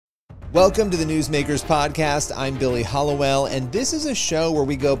Welcome to the Newsmakers Podcast. I'm Billy Hollowell, and this is a show where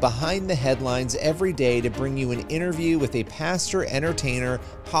we go behind the headlines every day to bring you an interview with a pastor, entertainer,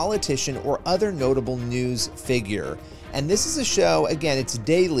 politician, or other notable news figure. And this is a show, again, it's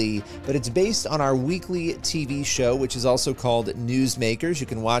daily, but it's based on our weekly TV show, which is also called Newsmakers. You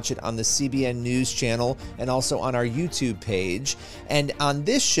can watch it on the CBN News channel and also on our YouTube page. And on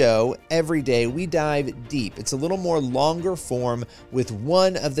this show, every day, we dive deep. It's a little more longer form with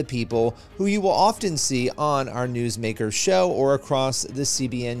one of the people who you will often see on our Newsmakers show or across the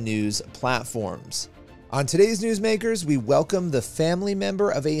CBN News platforms. On today's Newsmakers, we welcome the family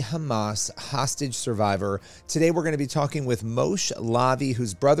member of a Hamas hostage survivor. Today, we're going to be talking with Moshe Lavi,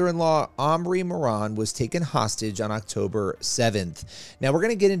 whose brother-in-law, Omri Miran, was taken hostage on October 7th. Now, we're going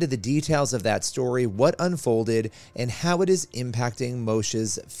to get into the details of that story, what unfolded, and how it is impacting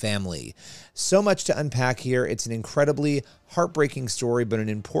Moshe's family. So much to unpack here. It's an incredibly heartbreaking story, but an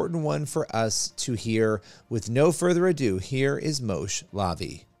important one for us to hear. With no further ado, here is Moshe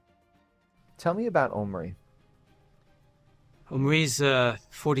Lavi. Tell me about Omri. Omri's a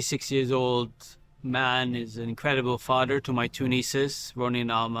 46 years old man, is an incredible father to my two nieces, Roni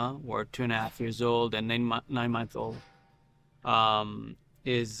and Alma, who are 2.5 years old and 9-month old.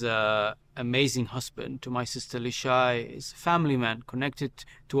 Is an amazing husband to my sister Lishay. Is a family man, connected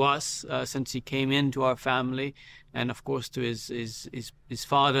to us since he came into our family, and of course to his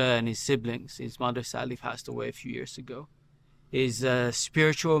father and his siblings. His mother sadly passed away a few years ago. Is a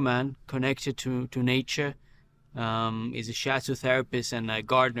spiritual man connected to nature. Is a shiatsu therapist and a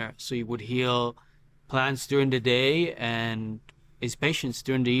gardener, so he would heal plants during the day and his patients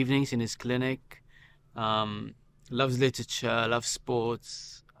during the evenings in his clinic. Loves literature, loves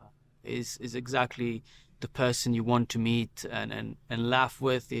sports. Is exactly the person you want to meet and laugh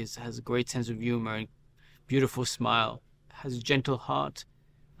with. Has a great sense of humor and beautiful smile. Has a gentle heart.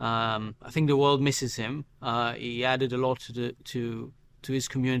 I think the world misses him. He added a lot to his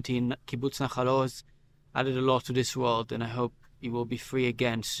community in Kibbutz Nir Oz, added a lot to this world, and I hope he will be free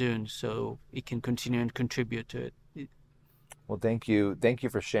again soon so he can continue and contribute to it. Well, thank you. Thank you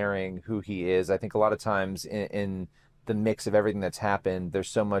for sharing who he is. I think a lot of times in the mix of everything that's happened, there's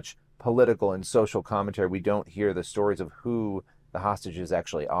so much political and social commentary. We don't hear the stories of who the hostages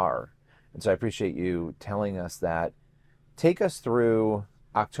actually are. And so I appreciate you telling us that. Take us through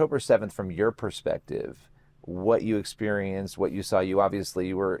October 7th, from your perspective, what you experienced, what you saw. You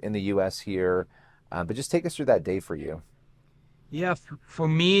obviously were in the U.S. here, but just take us through that day for you. Yeah, for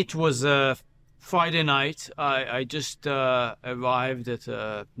me, it was a Friday night. I just arrived at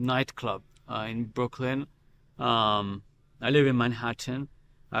a nightclub in Brooklyn. I live in Manhattan.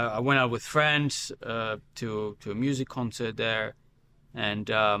 I went out with friends to a music concert there, and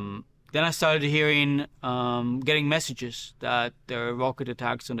then I started hearing, getting messages that there are rocket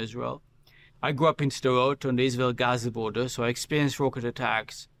attacks on Israel. I grew up in Sderot on the Israel-Gaza border, so I experienced rocket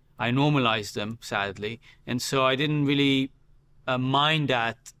attacks. I normalized them, sadly, and so I didn't really mind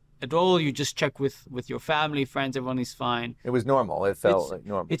that at all. You just check with your family, friends, everyone is fine. It was normal. It felt like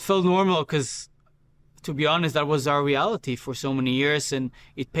normal. It felt normal because, to be honest, that was our reality for so many years, and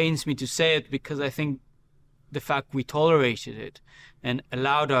it pains me to say it because I think the fact we tolerated it and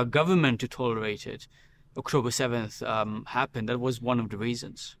allowed our government to tolerate it, October 7th happened. That was one of the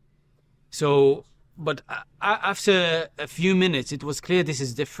reasons. So, but after a few minutes, it was clear this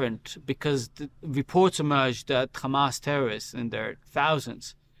is different because the reports emerged that Hamas terrorists, in their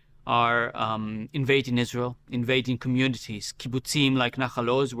thousands, are invading Israel, invading communities, kibbutzim like Nir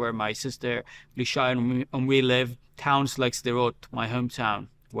Oz, where my sister Lishay and Omri live, towns like Sderot, my hometown,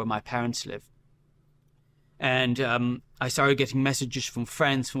 where my parents live. And I started getting messages from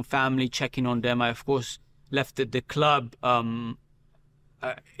friends, from family, checking on them. I, of course, left the club.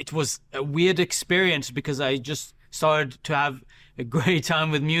 It was a weird experience because I just started to have a great time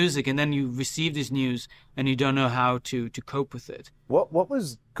with music, and then you receive this news and you don't know how to cope with it. What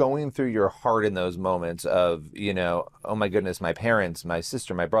was going through your heart in those moments of, oh my goodness, my parents, my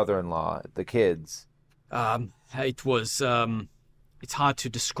sister, my brother-in-law, the kids? It was, it's hard to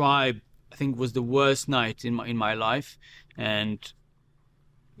describe. I think it was the worst night in my life. And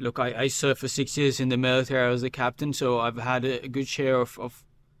look, I served for 6 years in the military. I was a captain, so I've had a good share of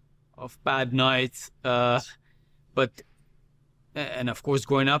bad nights. And of course,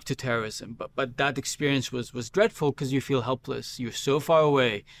 growing up to terrorism. But that experience was dreadful because you feel helpless. You're so far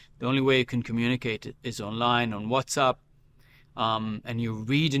away. The only way you can communicate is online, on WhatsApp. And you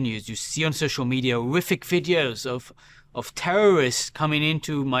read the news. You see on social media horrific videos of terrorists coming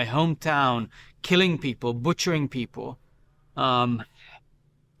into my hometown, killing people, butchering people. It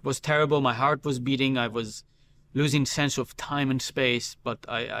was terrible. My heart was beating. I was losing sense of time and space. But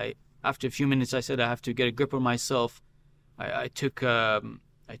I After a few minutes, I said, I have to get a grip on myself. I took an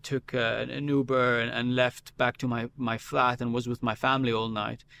Uber and left back to my flat and was with my family all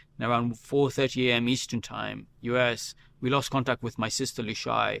night. And around 4:30 a.m. Eastern Time, US, we lost contact with my sister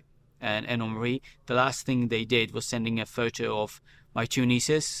Lishay and Omri. The last thing they did was sending a photo of my two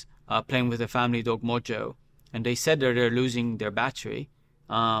nieces playing with their family dog Mojo. And they said that they're losing their battery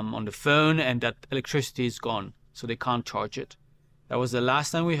on the phone and that electricity is gone, so they can't charge it. That was the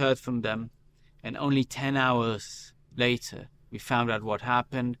last time we heard from them. And only 10 hours later, we found out what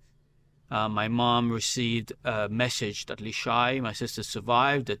happened. My mom received a message that Lishay, my sister,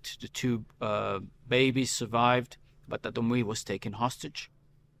 survived, that the two babies survived, but that Omri was taken hostage.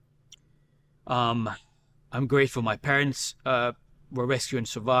 I'm grateful my parents were rescued and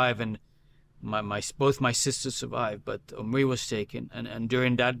survived, and both my sisters survived, but Omri was taken. And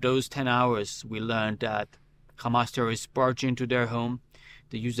during those 10 hours, we learned that Hamas terrorists barged into their home.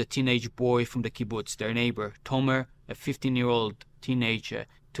 They used a teenage boy from the kibbutz, their neighbor, Tomer, a 15-year-old teenager,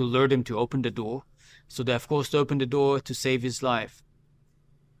 to lure him to open the door. So they, of course, opened the door to save his life.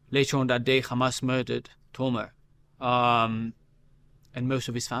 Later on that day, Hamas murdered Tomer and most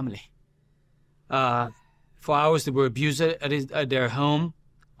of his family. For hours, they were abused at their home,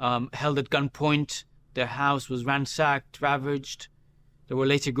 held at gunpoint. Their house was ransacked, ravaged. They were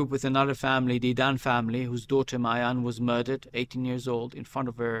later grouped with another family, the Dan family, whose daughter Mayan was murdered, 18 years old, in front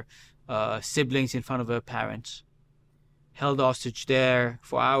of her siblings, in front of her parents. Held hostage there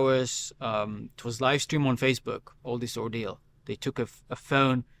for hours. It was live streamed on Facebook, all this ordeal. They took a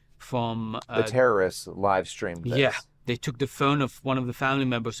phone from... the terrorists live streamed this. Yeah. They took the phone of one of the family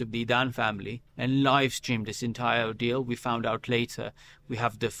members of the Dan family and live streamed this entire ordeal. We found out later. We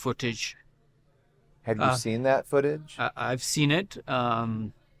have the footage. Have you seen that footage? I've seen it.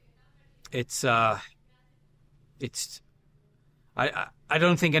 It's. I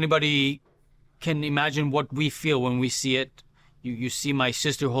don't think anybody can imagine what we feel when we see it. You see my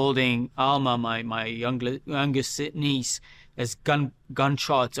sister holding Alma, my youngest niece, as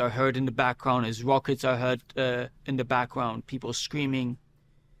gunshots are heard in the background, as rockets are heard in the background, people screaming.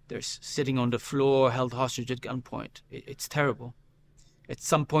 They're sitting on the floor, held hostage at gunpoint. It's terrible. At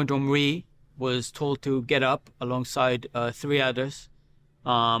some point, Omri was told to get up alongside three others,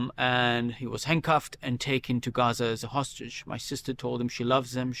 and he was handcuffed and taken to Gaza as a hostage. My sister told him she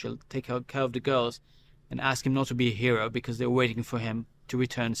loves him, she'll take care of the girls, and asked him not to be a hero because they were waiting for him to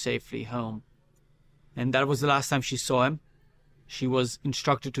return safely home. And that was the last time she saw him. She was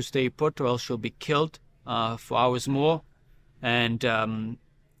instructed to stay put or else she'll be killed for hours more. And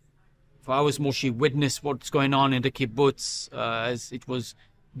for hours more, she witnessed what's going on in the kibbutz as it was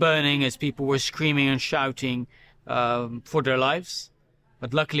burning, as people were screaming and shouting for their lives.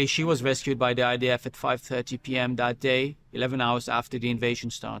 But luckily, she was rescued by the IDF at 5:30 p.m. that day, 11 hours after the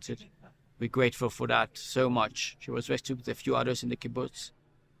invasion started. We're grateful for that so much. She was rescued with a few others in the kibbutz.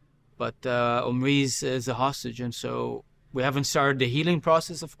 But Omri's is a hostage, and so we haven't started the healing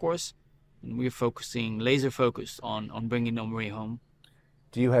process, of course, and we're laser focused on bringing Omri home.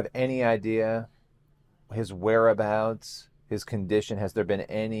 Do you have any idea his whereabouts, his condition? Has there been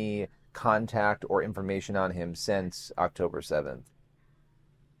any contact or information on him since October 7th?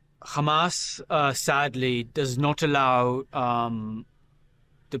 Hamas, sadly, does not allow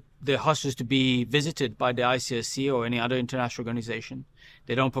the hostages to be visited by the ICRC or any other international organization.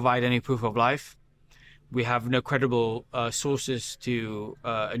 They don't provide any proof of life. We have no credible sources to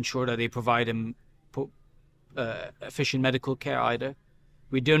ensure that they provide him efficient medical care either.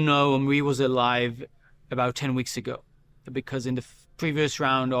 We don't know Omri was alive about 10 weeks ago, because in the previous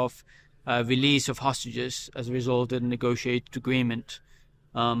round of release of hostages as a result of the negotiated agreement,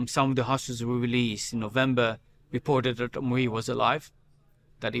 some of the hostages were released in November, reported that Omri was alive,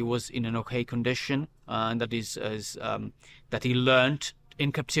 that he was in an okay condition, and that he learned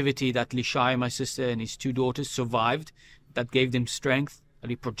in captivity that Lishay, my sister, and his two daughters survived. That gave them strength,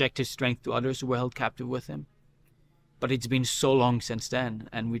 that he projected strength to others who were held captive with him. But it's been so long since then,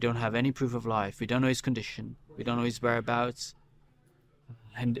 and we don't have any proof of life. We don't know his condition. We don't know his whereabouts.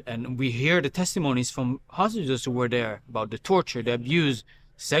 And we hear the testimonies from hostages who were there about the torture, the abuse,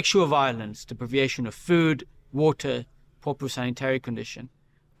 sexual violence, the deprivation of food, water, proper sanitary condition.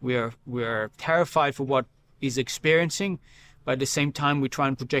 We are terrified for what he's experiencing, but at the same time we try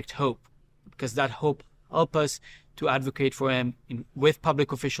and project hope, because that hope helps us to advocate for him with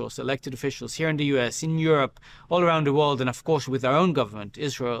public officials, elected officials here in the US, in Europe, all around the world, and of course with our own government,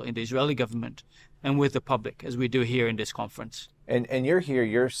 Israel, in the Israeli government, and with the public, as we do here in this conference. And you're here,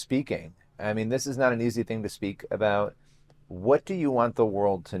 you're speaking. I mean, this is not an easy thing to speak about. what do you want the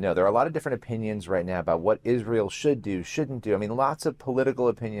world to know? There are a lot of different opinions right now about what Israel should do, shouldn't do. I mean, lots of political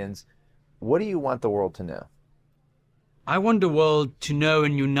opinions. What do you want the world to know? I want the world to know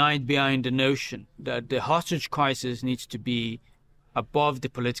and unite behind the notion that the hostage crisis needs to be above the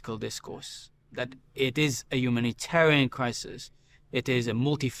political discourse, that it is a humanitarian crisis. It is a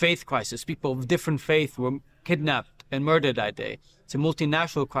multi-faith crisis. People of different faith were kidnapped and murdered that day. It's a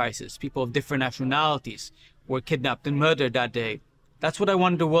multinational crisis. People of different nationalities were kidnapped and murdered that day. That's what I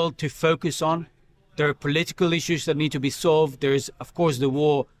want the world to focus on. There are political issues that need to be solved. There is, of course, the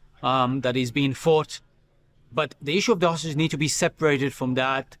war that is being fought. But the issue of the hostages need to be separated from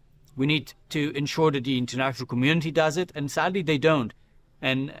that. We need to ensure that the international community does it, and sadly they don't.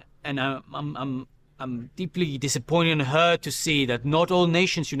 And I'm deeply disappointed and hurt to see that not all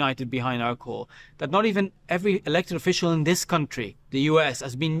nations united behind our call, that not even every elected official in this country, the US,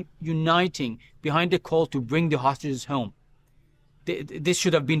 has been uniting behind the call to bring the hostages home. This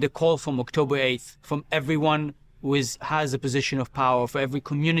should have been the call from October 8th, from everyone who has a position of power, for every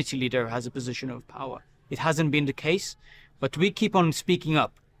community leader who has a position of power. It hasn't been the case, but we keep on speaking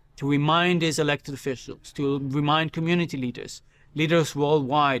up to remind these elected officials, to remind community leaders, leaders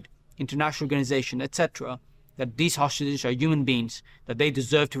worldwide, international organizations, etc., that these hostages are human beings, that they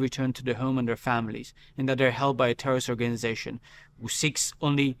deserve to return to their home and their families, and that they're held by a terrorist organization who seeks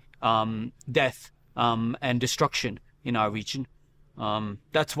only death and destruction in our region.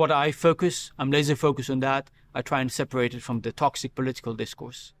 That's what I focus. I'm laser focused on that. I try and separate it from the toxic political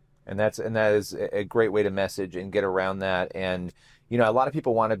discourse. And that is a great way to message and get around that. And, you know, a lot of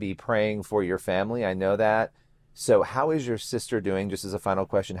people want to be praying for your family. I know that. So how is your sister doing? Just as a final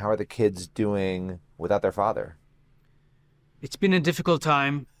question, how are the kids doing without their father? It's been a difficult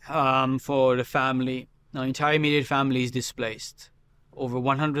time for the family. Our entire immediate family is displaced. Over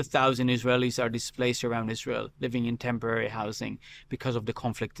 100,000 Israelis are displaced around Israel, living in temporary housing because of the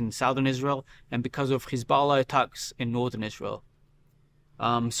conflict in southern Israel and because of Hezbollah attacks in northern Israel.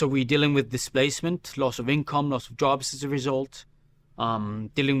 So we're dealing with displacement, loss of income, loss of jobs as a result,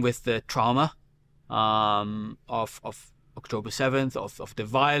 dealing with the trauma of October 7th, of the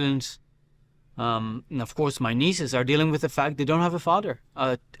violence. And of course, my nieces are dealing with the fact they don't have a father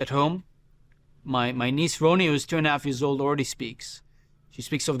at home. My niece Roni, who's 2.5 years old, already speaks. She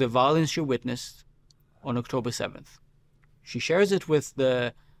speaks of the violence she witnessed on October 7th. She shares it with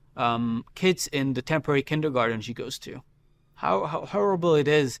the kids in the temporary kindergarten she goes to. How horrible it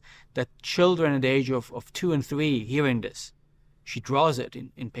is that children at the age of 2 and 3 hearing this. She draws it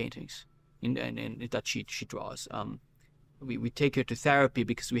in paintings in that she draws. We take her to therapy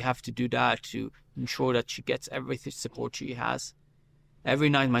because we have to do that to ensure that she gets every support she has. Every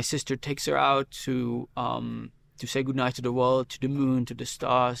night my sister takes her out to say goodnight to the world, to the moon, to the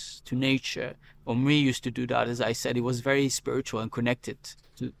stars, to nature. Omri used to do that. As I said, he was very spiritual and connected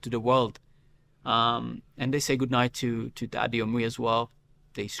to the world. And they say goodnight to Daddy Omri as well.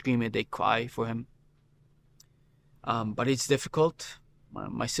 They scream it, they cry for him. But it's difficult.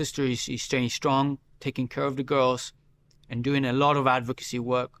 My sister is staying strong, taking care of the girls, and doing a lot of advocacy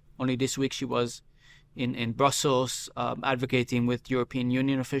work. Only this week she was in Brussels advocating with European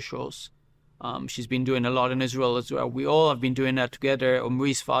Union officials. She's been doing a lot in Israel as well. We all have been doing that together.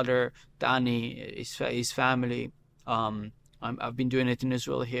 Omri's father, Danny, his family. I've been doing it in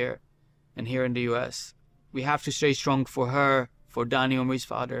Israel here and here in the US. We have to stay strong for her, for Danny, Omri's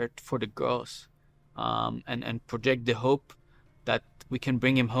father, for the girls, and project the hope that we can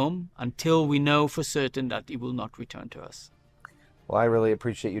bring him home until we know for certain that he will not return to us. Well, I really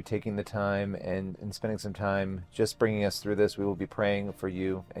appreciate you taking the time and spending some time just bringing us through this. We will be praying for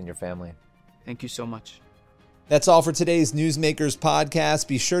you and your family. Thank you so much. That's all for today's Newsmakers podcast.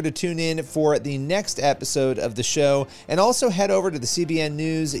 Be sure to tune in for the next episode of the show, and also head over to the CBN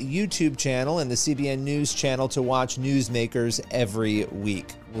News YouTube channel and the CBN News channel to watch Newsmakers every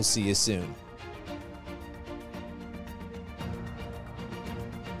week. We'll see you soon.